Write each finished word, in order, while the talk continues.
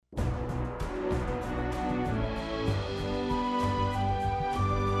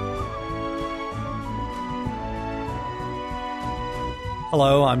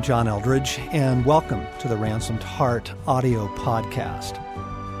Hello, I'm John Eldredge, and welcome to the Ransomed Heart audio podcast.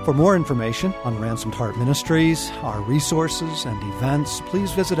 For more information on Ransomed Heart Ministries, our resources and events,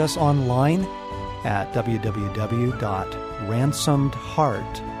 please visit us online at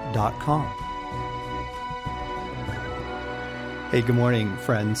www.ransomedheart.com. Hey, good morning,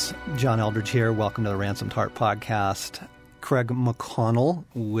 friends. John Eldredge here. Welcome to the Ransomed Heart podcast. Craig McConnell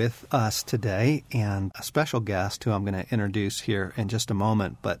with us today, and a special guest who I'm going to introduce here in just a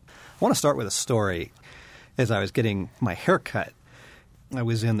moment. But I want to start with a story. As I was getting my hair cut, I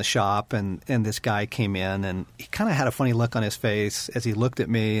was in the shop, and this guy came in, and he kind of had a funny look on his face as he looked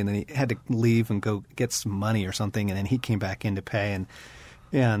at me, and then he had to leave and go get some money or something, and then he came back in to pay,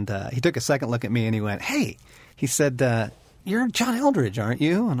 and he took a second look at me, and he went, "Hey," he said, "you're John Eldredge, aren't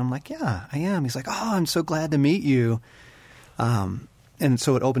you?" And I'm like, "Yeah, I am." He's like, "Oh, I'm so glad to meet you." And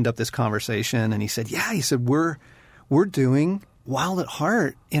so it opened up this conversation, and he said, "Yeah," he said, we're doing Wild at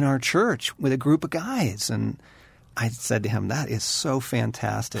Heart in our church with a group of guys." And I said to him, "That is so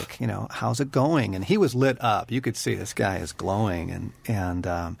fantastic. You know, how's it going?" And he was lit up. You could see this guy is glowing.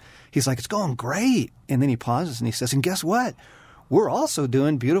 And he's like, "It's going great." And then he pauses and he says, "And guess what? We're also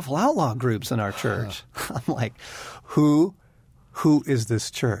doing Beautiful Outlaw groups in our church." I'm like, who is this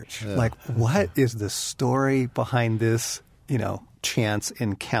church? Yeah. Like, what is the story behind this, chance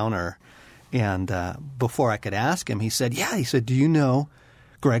encounter? And before I could ask him, he said, "Yeah." He said, "Do you know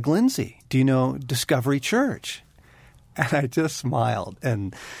Greg Lindsay? Do you know Discovery Church?" And I just smiled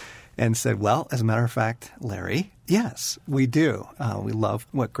and said, "Well, as a matter of fact, Larry, yes, we do. We love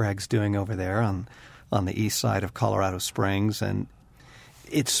what Greg's doing over there on the east side of Colorado Springs." And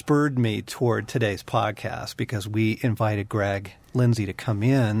it spurred me toward today's podcast because we invited Greg Lindsay to come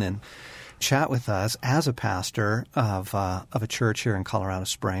in and chat with us as a pastor of a church here in Colorado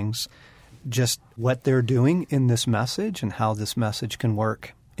Springs, just what they're doing in this message and how this message can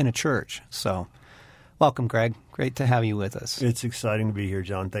work in a church. So welcome, Greg. Great to have you with us. It's exciting to be here,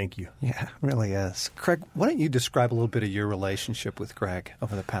 John. Thank you. Yeah, it really is. Craig, why don't you describe a little bit of your relationship with Greg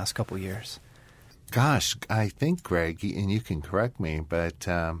over the past couple of years? Gosh, I think, Greg, and you can correct me, but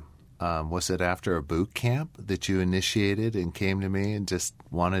was it after a boot camp that you initiated and came to me and just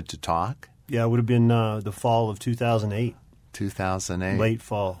wanted to talk? Yeah, it would have been the fall of 2008. 2008. Late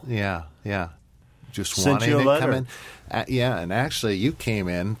fall. Yeah. Just Sent wanting you a to letter. come in. And actually you came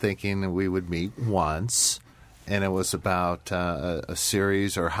in thinking that we would meet once, and it was about a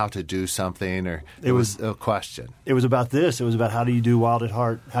series or how to do something, or it was a question. It was about this. It was about how do you do Wild at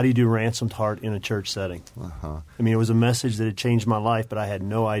Heart, how do you do Ransomed Heart in a church setting. Uh-huh. I mean, it was a message that had changed my life, but I had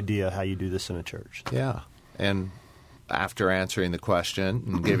no idea how you do this in a church. Yeah, and after answering the question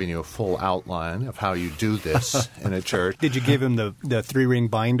and giving you a full outline of how you do this in a church. Did you give him the 3-ring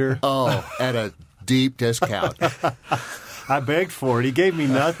binder? Oh, at a deep discount. I begged for it. He gave me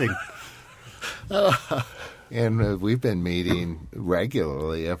nothing. And we've been meeting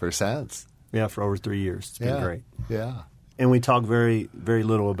regularly ever since. Yeah, for over 3 years. It's been great. Yeah. And we talk very, very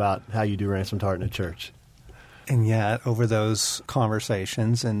little about how you do Ransomed Heart in a church. And yet, over those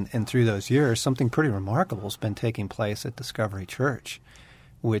conversations and through those years, something pretty remarkable has been taking place at Discovery Church,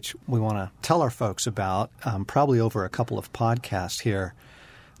 which we want to tell our folks about, probably over a couple of podcasts here.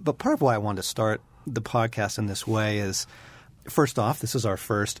 But part of why I wanted to start the podcast in this way is, first off, this is our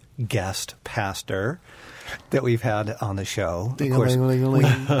first guest pastor that we've had on the show. Of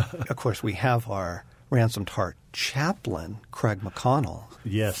course, we have our Ransomed Heart chaplain, Craig McConnell.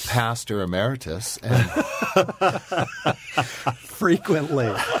 Yes. Pastor emeritus. And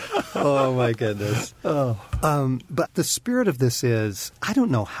frequently. Oh, my goodness. But the spirit of this is, I don't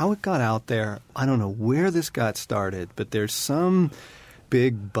know how it got out there. I don't know where this got started, but there's some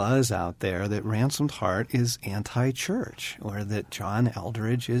big buzz out there that Ransomed Heart is anti-church, or that John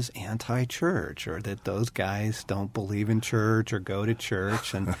Eldredge is anti-church, or that those guys don't believe in church or go to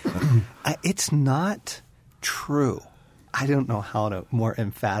church. And it's not true. I don't know how to more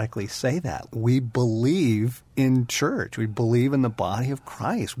emphatically say that. We believe in church. We believe in the body of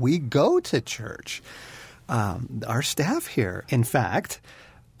Christ. We go to church. Our staff here, in fact,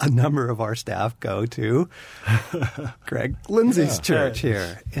 a number of our staff go to Greg Lindsay's church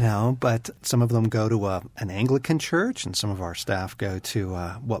here, but some of them go to an Anglican church, and some of our staff go to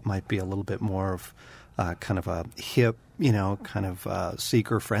what might be a little bit more of kind of a hip,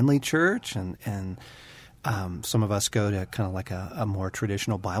 seeker-friendly church, and some of us go to kind of like a more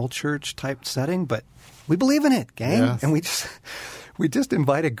traditional Bible church type setting, but we believe in it, gang. Yes. And we just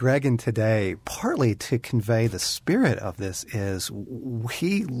invited Greg in today partly to convey the spirit of this is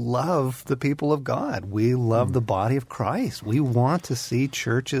we love the people of God. We love the body of Christ. We want to see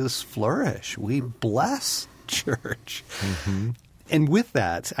churches flourish. We bless church. Mm-hmm. And with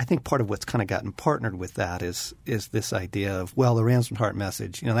that, I think part of what's kind of gotten partnered with that is this idea of, well, the Ransomed Heart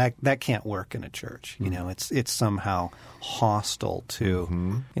message, that can't work in a church. It's somehow hostile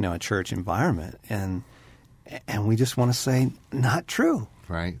to, a church environment. And we just want to say, not true.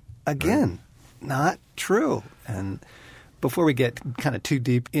 Right. Again, not true. And before we get kind of too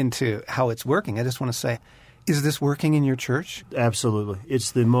deep into how it's working, I just want to say, is this working in your church? Absolutely.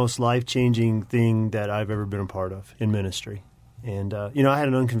 It's the most life-changing thing that I've ever been a part of in ministry. And, I had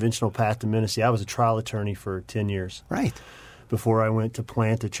an unconventional path to ministry. I was a trial attorney for 10 years. Right. Before I went to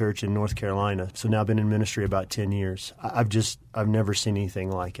plant a church in North Carolina. So now I've been in ministry about 10 years. I've never seen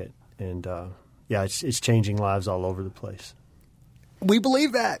anything like it. And, it's changing lives all over the place. We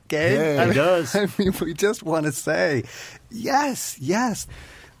believe that, Gabe. Yeah, it does. I mean, we just want to say, yes.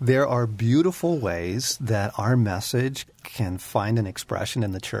 There are beautiful ways that our message can find an expression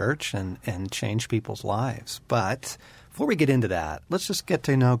in the church and change people's lives. But before we get into that, let's just get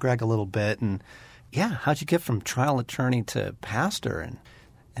to know Greg a little bit. And, how'd you get from trial attorney to pastor,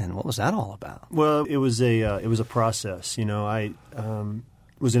 and what was that all about? Well, it was a process. I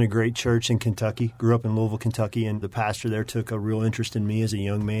was in a great church in Kentucky, grew up in Louisville, Kentucky, and the pastor there took a real interest in me as a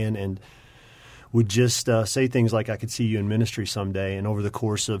young man and would just say things like, I could see you in ministry someday. And over the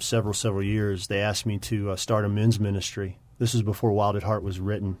course of several years, they asked me to start a men's ministry. This was before Wild at Heart was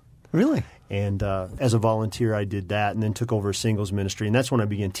written. Really? And as a volunteer, I did that and then took over a singles ministry. And that's when I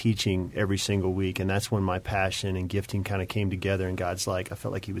began teaching every single week. And that's when my passion and gifting kind of came together. And God's like, I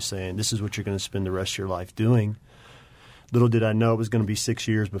felt like he was saying, this is what you're going to spend the rest of your life doing. Little did I know it was going to be 6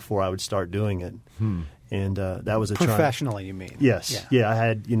 years before I would start doing it. And that was a professionally, you mean? Yes. Yeah, I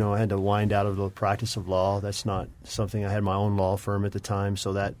had to wind out of the practice of law. That's not something. I had my own law firm at the time,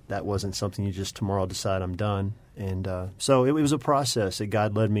 so that wasn't something you just tomorrow decide I'm done. And so it was a process that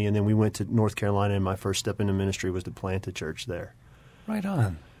God led me, and then we went to North Carolina, and my first step into ministry was to plant a church there. Right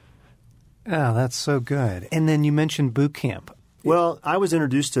on. Yeah, that's so good. And then you mentioned boot camp. Well, I was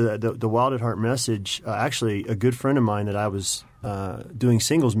introduced to the Wild at Heart message. Actually, a good friend of mine that I was doing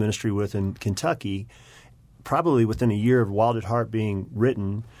singles ministry with in Kentucky, probably within a year of Wild at Heart being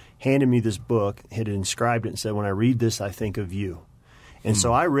written, handed me this book, had inscribed it, and said, when I read this, I think of you. And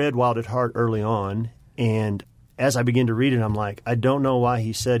so I read Wild at Heart early on, and as I began to read it, I'm like, I don't know why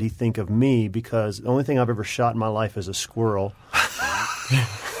he said he'd think of me, because the only thing I've ever shot in my life is a squirrel.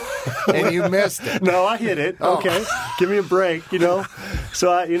 And you missed it. No, I hit it. Okay. Give me a break,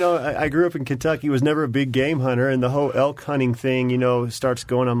 So, I grew up in Kentucky, was never a big game hunter, and the whole elk hunting thing, starts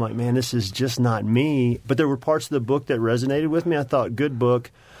going. I'm like, man, this is just not me. But there were parts of the book that resonated with me. I thought, good book,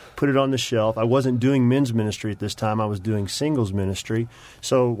 put it on the shelf. I wasn't doing men's ministry at this time. I was doing singles ministry.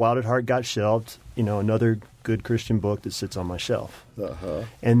 So Wild at Heart got shelved, another good Christian book that sits on my shelf. Uh-huh.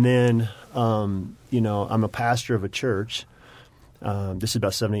 And then, I'm a pastor of a church. This is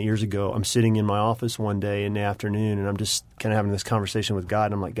about 7-8 years ago. I'm sitting in my office one day in the afternoon, and I'm just kind of having this conversation with God.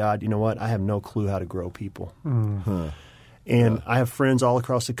 And I'm like, God, you know what? I have no clue how to grow people. And I have friends all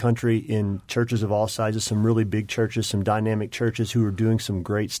across the country in churches of all sizes, some really big churches, some dynamic churches who are doing some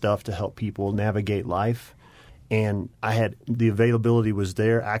great stuff to help people navigate life. And I had the availability was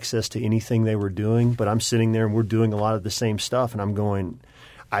there, access to anything they were doing. But I'm sitting there, and we're doing a lot of the same stuff. And I'm going,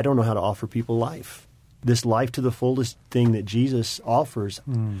 I don't know how to offer people life. This life to the fullest thing that Jesus offers,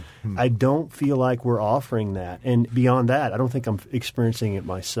 I don't feel like we're offering that. And beyond that, I don't think I'm experiencing it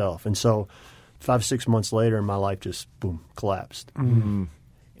myself. And so 5-6 months later, my life just, boom, collapsed. And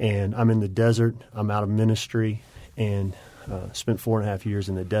I'm in the desert. I'm out of ministry and spent 4.5 years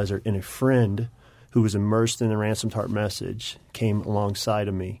in the desert. And a friend who was immersed in the Ransomed Heart message came alongside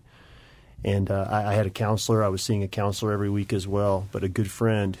of me. And I had a counselor. I was seeing a counselor every week as well. But a good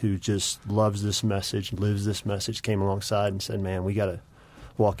friend who just loves this message, lives this message, came alongside and said, man, we got to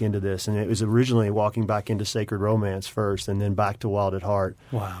walk into this. And it was originally walking back into Sacred Romance first and then back to Wild at Heart.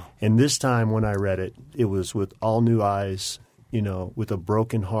 Wow. And this time when I read it, it was with all new eyes, with a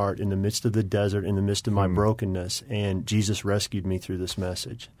broken heart in the midst of the desert, in the midst of my brokenness. And Jesus rescued me through this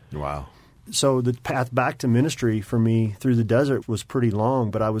message. Wow. So the path back to ministry for me through the desert was pretty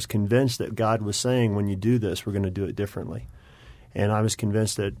long, but I was convinced that God was saying, when you do this, we're going to do it differently. And I was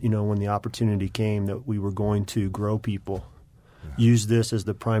convinced that, when the opportunity came, that we were going to grow people, use this as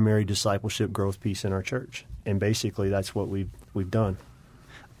the primary discipleship growth piece in our church. And basically that's what we've done.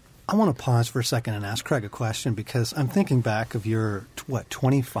 I want to pause for a second and ask Craig a question, because I'm thinking back of your,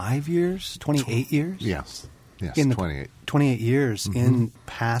 25 years, 28 years? Yes. Yes, in 28. 28 years in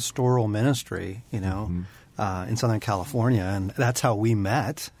pastoral ministry, in Southern California, and that's how we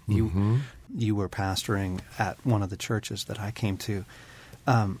met. You were pastoring at one of the churches that I came to.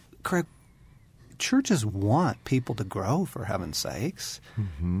 Craig, churches want people to grow, for heaven's sakes.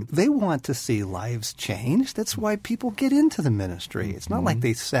 Mm-hmm. They want to see lives change. That's why people get into the ministry. It's not like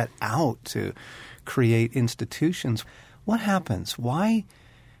they set out to create institutions. What happens? Why,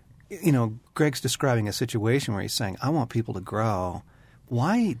 Greg's describing a situation where he's saying, I want people to grow.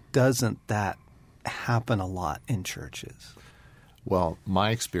 Why doesn't that happen a lot in churches? Well,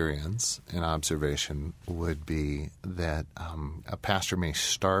 my experience and observation would be that a pastor may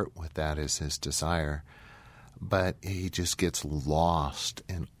start with that as his desire, but he just gets lost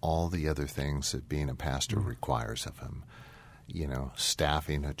in all the other things that being a pastor requires of him.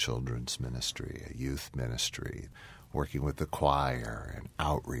 Staffing a children's ministry, a youth ministry, working with the choir and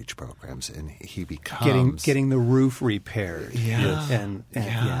outreach programs, and he becomes getting the roof repaired.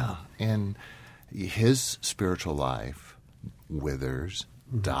 And his spiritual life withers,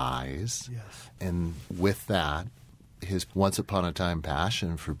 dies, and with that, his once upon a time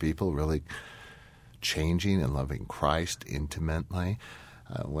passion for people really changing and loving Christ intimately.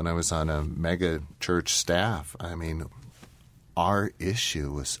 When I was on a mega church staff, our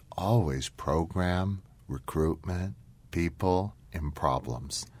issue was always program, recruitment, people, and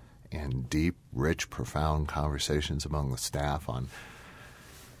problems, and deep, rich, profound conversations among the staff on,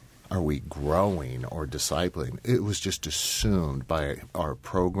 are we growing or discipling? It was just assumed by our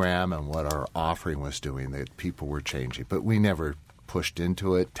program and what our offering was doing that people were changing. But we never pushed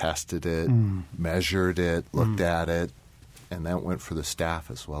into it, tested it, measured it, looked at it, and that went for the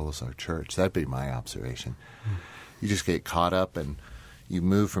staff as well as our church. That'd be my observation. You just get caught up and you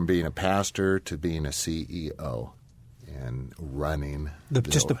move from being a pastor to being a CEO and running.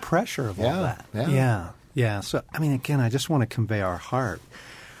 Just the pressure of all that. Yeah. So, again, I just want to convey our heart.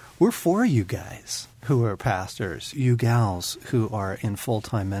 We're for you guys who are pastors, you gals who are in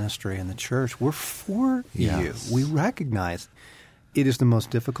full-time ministry in the church. We're for you. We recognize it is the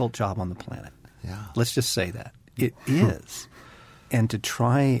most difficult job on the planet. Yeah. Let's just say that. It is. And to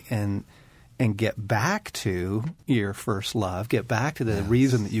try and get back to your first love, get back to the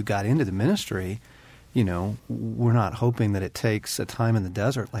reason that you got into the ministry, we're not hoping that it takes a time in the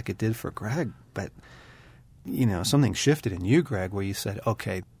desert like it did for Greg, but, something shifted in you, Greg, where you said,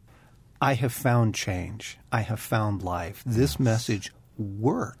 okay, I have found change. I have found life. This message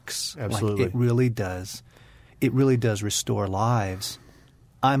works. Absolutely. It really does. It really does restore lives.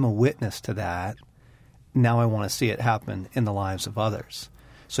 I'm a witness to that. Now I want to see it happen in the lives of others.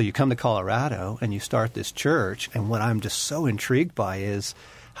 So you come to Colorado and you start this church, and what I'm just so intrigued by is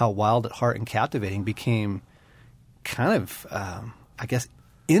how Wild at Heart and Captivating became kind of,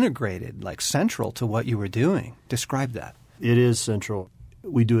 integrated, central to what you were doing. Describe that. It is central.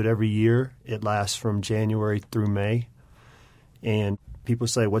 We do it every year. It lasts from January through May. And people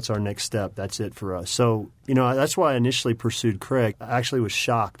say, what's our next step? That's it for us. So, that's why I initially pursued Craig. I actually was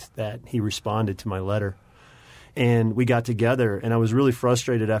shocked that he responded to my letter. And we got together, and I was really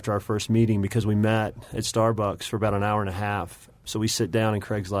frustrated after our first meeting because we met at Starbucks for about an hour and a half. So we sit down, and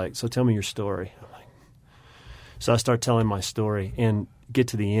Craig's like, so tell me your story. So I start telling my story and get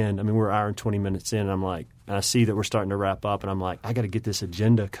to the end. We're an hour and 20 minutes in, and I'm like, and I see that we're starting to wrap up, and I'm like, I got to get this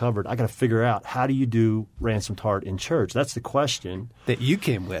agenda covered. I got to figure out, how do you do Ransomed Heart in church? That's the question. That you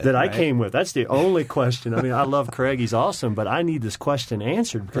came with. That right? I came with. That's the only question. I love Craig. He's awesome, but I need this question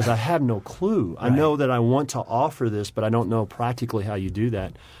answered because I have no clue. Right. I know that I want to offer this, but I don't know practically how you do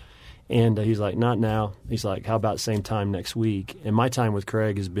that. And he's like, not now. He's like, how about same time next week? And my time with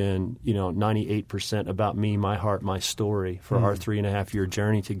Craig has been, 98% about me, my heart, my story for our 3.5-year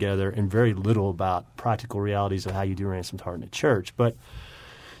journey together, and very little about practical realities of how you do Ransomed Heart in a church. But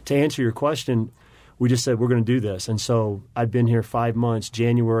to answer your question, we just said we're going to do this. And so I'd been here 5 months.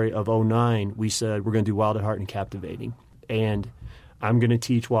 January of 2009, we said we're going to do Wild at Heart and Captivating. And I'm going to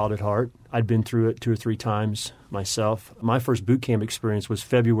teach Wild at Heart. I'd been through it 2 or 3 times myself. My first boot camp experience was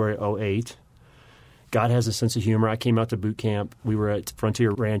February 2008. God has a sense of humor. I came out to boot camp. We were at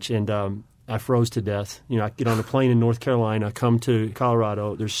Frontier Ranch, and I froze to death. I get on a plane in North Carolina, come to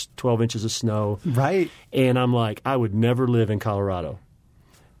Colorado. There's 12 inches of snow. Right. And I'm like, I would never live in Colorado.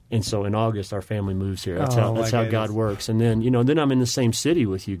 And so in August, our family moves here. That's how God works. And then, then I'm in the same city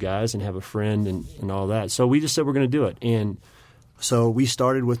with you guys and have a friend and all that. So we just said we're going to do it. And so we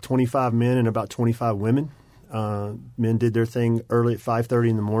started with 25 men and about 25 women. Men did their thing early at 5:30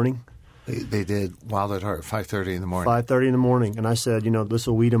 in the morning. They did Wild at Heart at 5:30 in the morning. 5:30 in the morning. And I said, this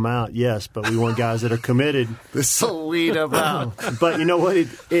will weed them out. Yes, but we want guys that are committed. This will weed them out. But you know what?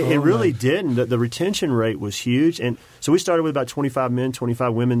 It really didn't. The retention rate was huge. And so we started with about 25 men,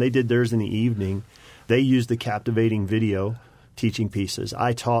 25 women. They did theirs in the evening. They used the Captivating video teaching pieces.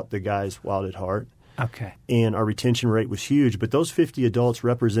 I taught the guys Wild at Heart. Okay. And our retention rate was huge, but those 50 adults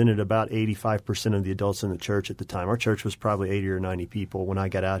represented about 85% of the adults in the church at the time. Our church was probably 80 or 90 people when I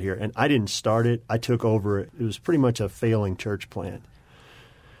got out here, and I didn't start it. I took over it. It was pretty much a failing church plant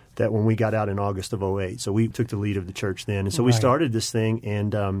that when we got out in August of 2008. So we took the lead of the church then. And so we started this thing,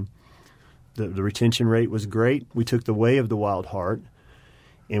 and the retention rate was great. We took the way of the Wild Heart,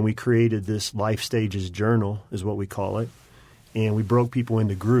 and we created this Life Stages Journal is what we call it. And we broke people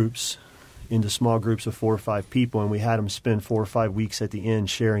into groups, into small groups of 4 or 5 people, and we had them spend 4 or 5 weeks at the end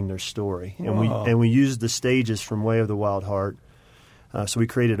sharing their story. And we used the stages from Way of the Wild Heart. So we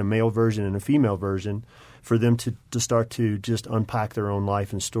created a male version and a female version for them to start to just unpack their own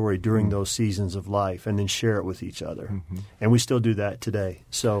life and story during those seasons of life and then share it with each other. Mm-hmm. And we still do that today.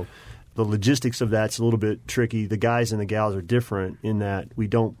 So the logistics of that's a little bit tricky. The guys and the gals are different in that we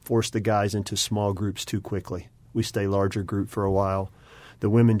don't force the guys into small groups too quickly. We stay larger group for a while. The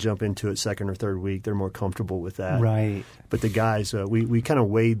women jump into it second or third week. They're more comfortable with that. Right. But the guys, we kind of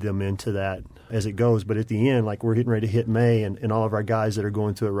wade them into that as it goes. But at the end, like we're getting ready to hit May, and all of our guys that are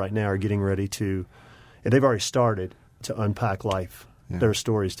going through it right now are getting ready to, and they've already started to unpack life, their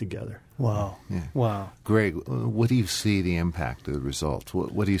stories together. Wow. Yeah. Wow. Greg, what do you see the impact of the results?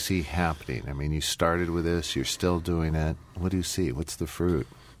 What do you see happening? I mean, you started with this. You're still doing it. What do you see? What's the fruit?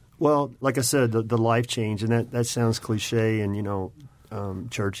 Well, like I said, the life change, and that sounds cliche and,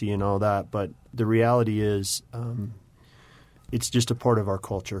 churchy and all that, but the reality is it's just a part of our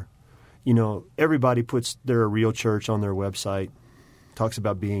culture. Everybody puts they're a real church on their website, talks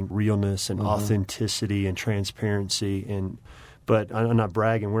about being realness and authenticity and transparency, but I'm not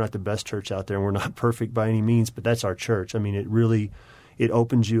bragging. We're not the best church out there, and we're not perfect by any means, but that's our church. I mean, it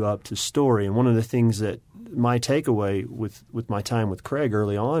opens you up to story. And one of the things that my takeaway with my time with Craig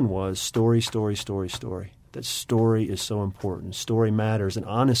early on was story, story, story, story. That story is so important. Story matters. And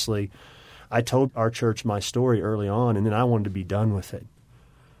honestly, I told our church my story early on, and then I wanted to be done with it.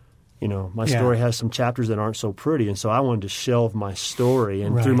 My story has some chapters that aren't so pretty, and so I wanted to shelve my story.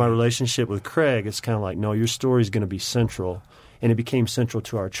 And through my relationship with Craig, it's kind of like, no, your story is going to be central. And it became central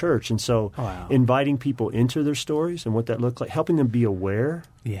to our church. And so inviting people into their stories and what that looked like, helping them be aware.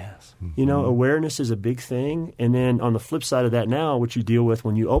 Yes. Awareness is a big thing. And then on the flip side of that now, what you deal with,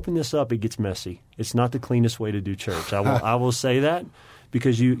 when you open this up, it gets messy. It's not the cleanest way to do church. I will say that.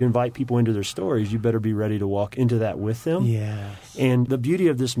 Because you invite people into their stories, you better be ready to walk into that with them. Yes. And the beauty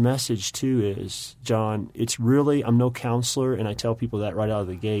of this message, too, is, John, it's really, I'm no counselor, and I tell people that right out of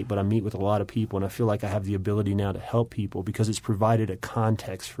the gate, but I meet with a lot of people, and I feel like I have the ability now to help people because it's provided a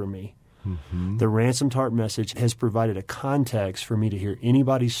context for me. Mm-hmm. The Ransomed Heart message has provided a context for me to hear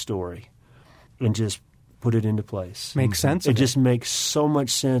anybody's story and just put it into place. Makes sense. It just makes so much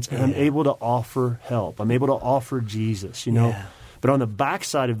sense, and I'm able to offer help. I'm able to offer Jesus, Yeah. But on the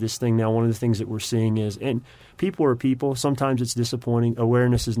backside of this thing now, one of the things that we're seeing is, and people are people, sometimes it's disappointing,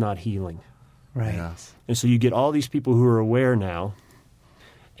 awareness is not healing. Right. Yes. And so you get all these people who are aware now,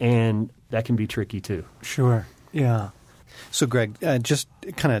 and that can be tricky too. Sure. Yeah. So, Greg, just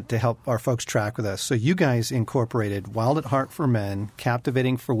kind of to help our folks track with us, so you guys incorporated Wild at Heart for Men,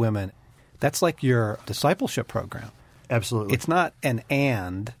 Captivating for Women. That's like your discipleship program. Absolutely. It's not an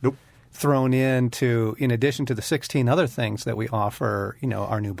and. Nope. Thrown into, in addition to the 16 other things that we offer,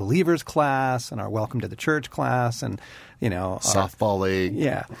 our new believers class and our welcome to the church class and, softball league.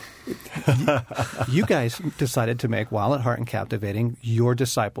 Yeah. You guys decided to make Wild at Heart and Captivating your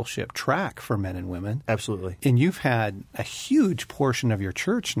discipleship track for men and women. Absolutely. And you've had a huge portion of your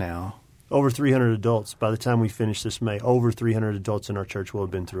church now. Over 300 adults. By the time we finish this May, over 300 adults in our church will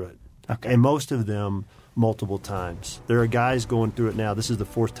have been through it. Okay. And most of them multiple times. There are guys going through it now. This is the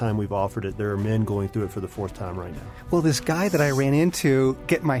 4th time we've offered it. There are men going through it for the 4th time right now. Well, this guy that I ran into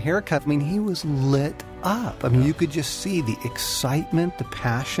getting my hair cut, he was lit up. You could just see the excitement, the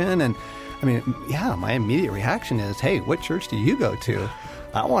passion. And, my immediate reaction is, hey, what church do you go to?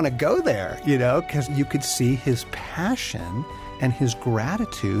 I want to go there, because you could see his passion and his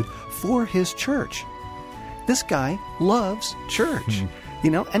gratitude for his church. This guy loves church.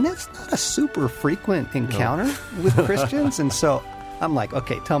 And that's not a super frequent encounter with Christians. And so I'm like,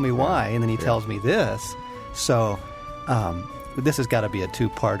 okay, tell me why. And then he tells me this. So this has got to be a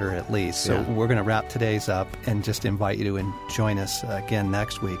 2-parter at least. So we're going to wrap today's up and just invite you to join us again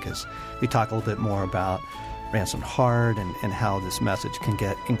next week as we talk a little bit more about Ransomed Heart and how this message can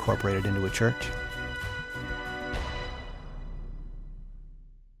get incorporated into a church.